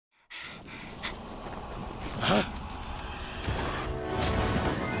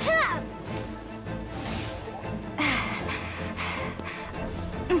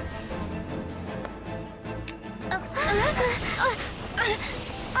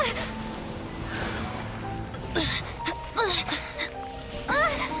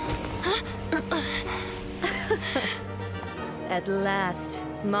At last,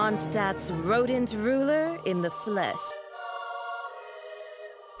 Mondstadt's rodent ruler in the flesh.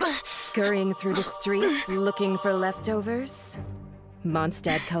 Scurrying through the streets looking for leftovers?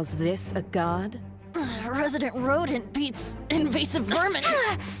 Mondstadt calls this a god? Resident rodent beats invasive vermin.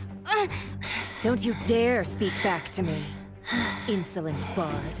 Don't you dare speak back to me, insolent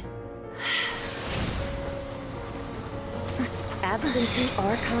bard. Absentee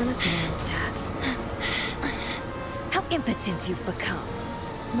Archon of Mondstadt. How impotent you've become.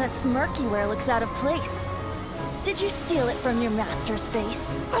 That smirky wear looks out of place. Did you steal it from your master's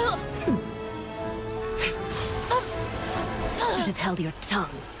face? Should have held your tongue.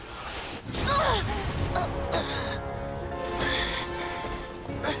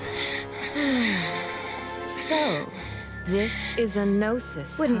 So, this is a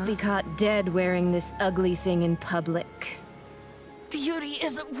gnosis, Wouldn't be caught dead wearing this ugly thing in public. Beauty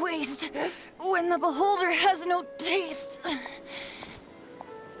is a waste when the beholder has no taste.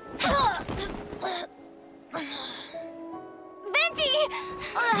 Venti!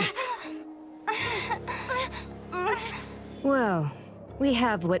 Well, we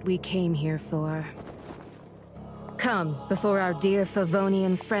have what we came here for. Come, before our dear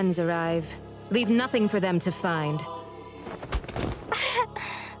Favonian friends arrive. Leave nothing for them to find.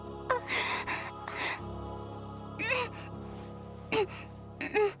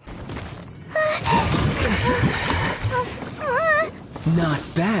 Not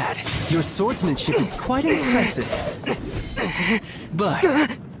bad. Your swordsmanship is quite impressive. But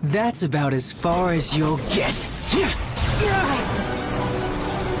that's about as far as you'll get.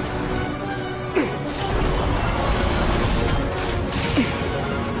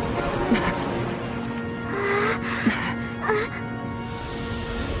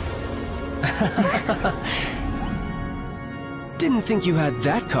 Didn't think you had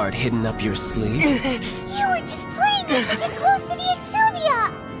that card hidden up your sleeve. You were just playing us to get close to the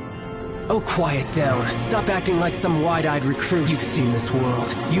Exuvia! Oh, quiet down. Stop acting like some wide-eyed recruit. You've seen this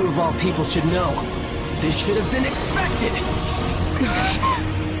world. You of all people should know. This should have been expected!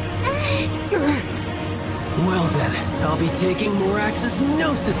 Well then, I'll be taking Morax's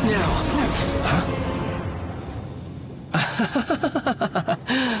Gnosis now! Huh?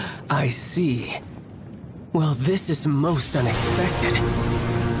 I see. Well, this is most unexpected.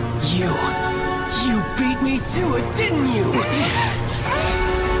 You beat me to it, didn't you?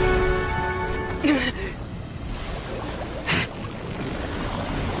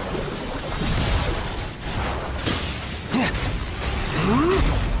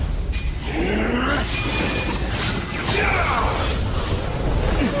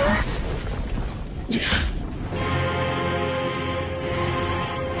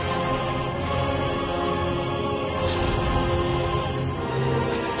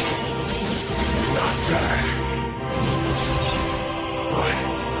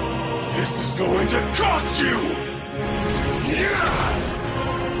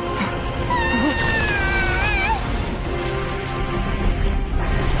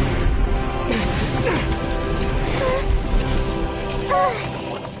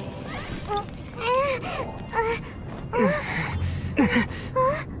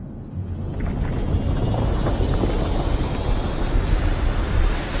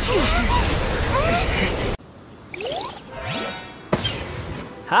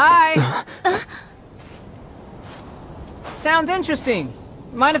 Hi! Sounds interesting.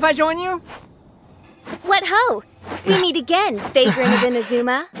 Mind if I join you? What ho! We meet again, vagrant of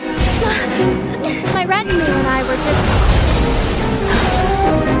Inazuma. My retinue and I were just...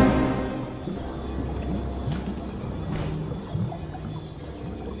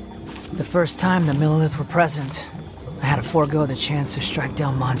 The first time the Millelith were present, I had to forego the chance to strike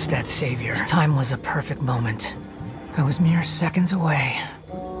down Mondstadt's savior. This time was a perfect moment. I was mere seconds away.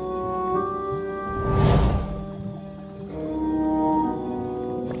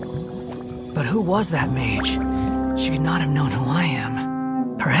 But who was that mage? She could not have known who I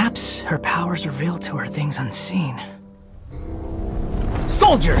am. Perhaps her powers revealed to her things unseen.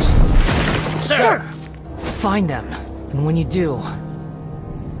 Soldiers! Sir! Find them, and when you do...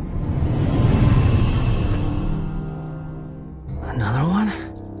 Another one?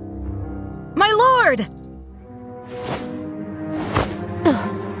 My lord!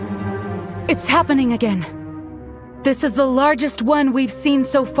 It's happening again. This is the largest one we've seen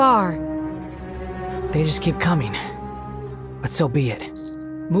so far. They just keep coming. But so be it.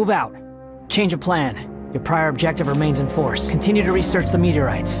 Move out. Change of plan. Your prior objective remains in force. Continue to research the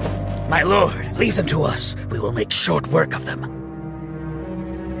meteorites. My lord, leave them to us. We will make short work of them.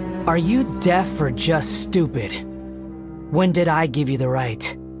 Are you deaf or just stupid? When did I give you the right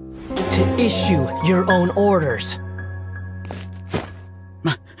to issue your own orders?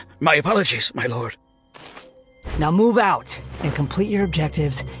 My apologies, my lord. Now move out and complete your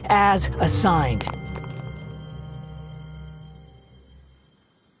objectives as assigned.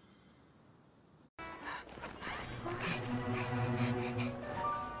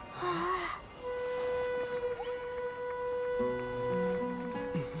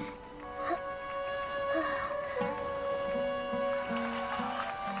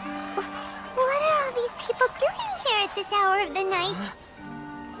 What are all these people doing here at this hour of the night?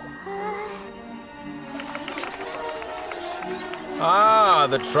 Ah,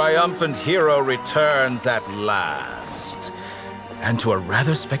 the triumphant hero returns at last. And to a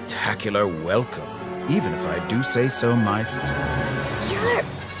rather spectacular welcome, even if I do say so myself. You're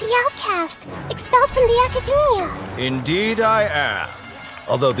the outcast, expelled from the Academia. Indeed I am.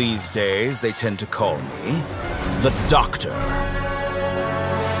 Although these days they tend to call me the Doctor.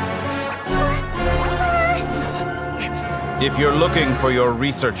 If you're looking for your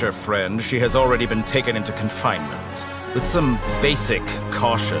researcher friend, she has already been taken into confinement. With some basic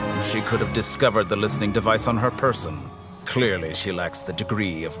caution, she could have discovered the listening device on her person. Clearly, she lacks the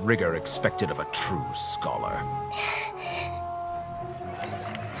degree of rigor expected of a true scholar.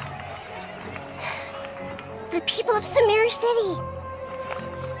 The people of Sumeru City.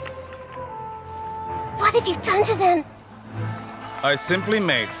 What have you done to them? I simply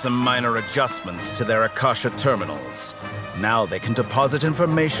made some minor adjustments to their Akasha terminals. Now they can deposit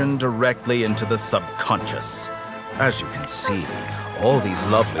information directly into the subconscious. As you can see, all these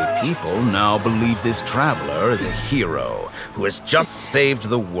lovely people now believe this traveler is a hero who has just saved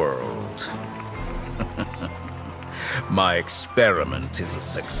the world. My experiment is a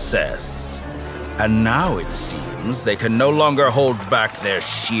success. And now it seems they can no longer hold back their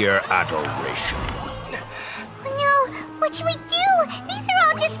sheer adoration. Oh no, what should we do? These are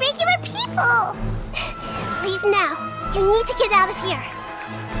all just regular people. Leave now. You need to get out of here.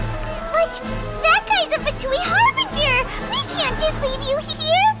 What? That guy's a Fatui Harbinger! We can't just leave you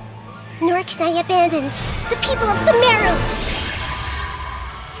here! Nor can I abandon the people of Sumeru!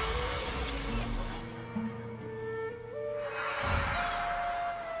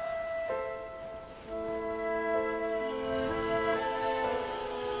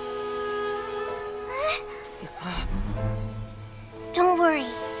 Don't worry.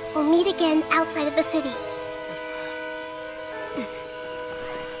 We'll meet again outside of the city.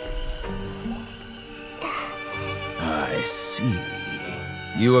 I see.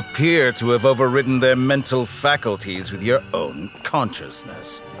 You appear to have overridden their mental faculties with your own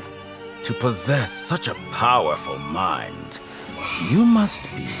consciousness. To possess such a powerful mind, you must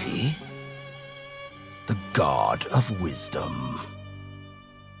be the god of wisdom.